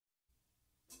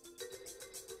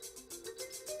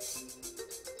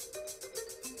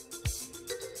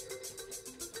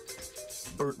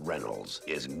Burt Reynolds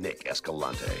is Nick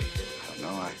Escalante. I don't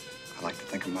know. I like to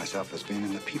think of myself as being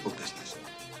in the people business.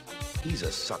 He's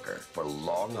a sucker for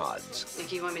long odds.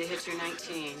 Think you want me to hit your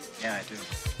 19? Yeah, I do.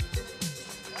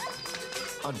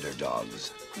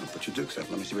 Underdogs. Well, put your dukes up.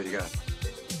 Let me see what you got.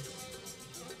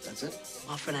 That's it?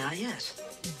 Well, for now, yes.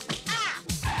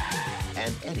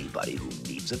 And anybody who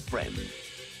needs a friend.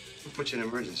 Who put you in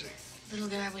emergency? Little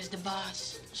guy was the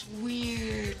boss. This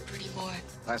weird, pretty boy.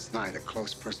 Last night, a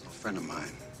close personal friend of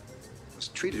mine was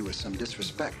treated with some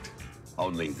disrespect.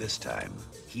 Only this time,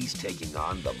 he's taking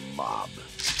on the mob.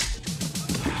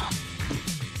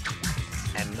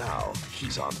 And now,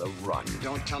 he's on the run.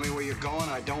 Don't tell me where you're going.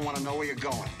 I don't want to know where you're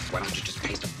going. Why don't you just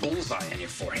paste a bullseye on your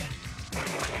forehead?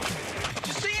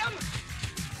 You see him?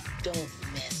 Don't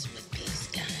mess with these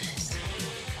guys.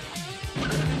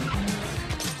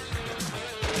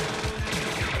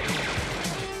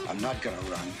 I'm not gonna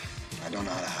run. I don't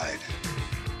know how to hide.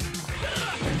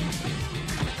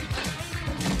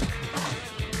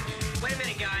 Wait a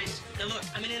minute, guys. Now, look,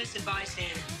 I'm an innocent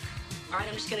bystander. All right,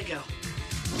 I'm just gonna go.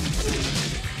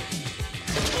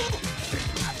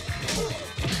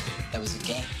 That was a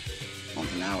game.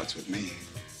 Only now it's with me.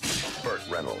 Burt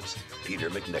Reynolds, Peter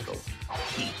MacNicol.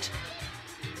 He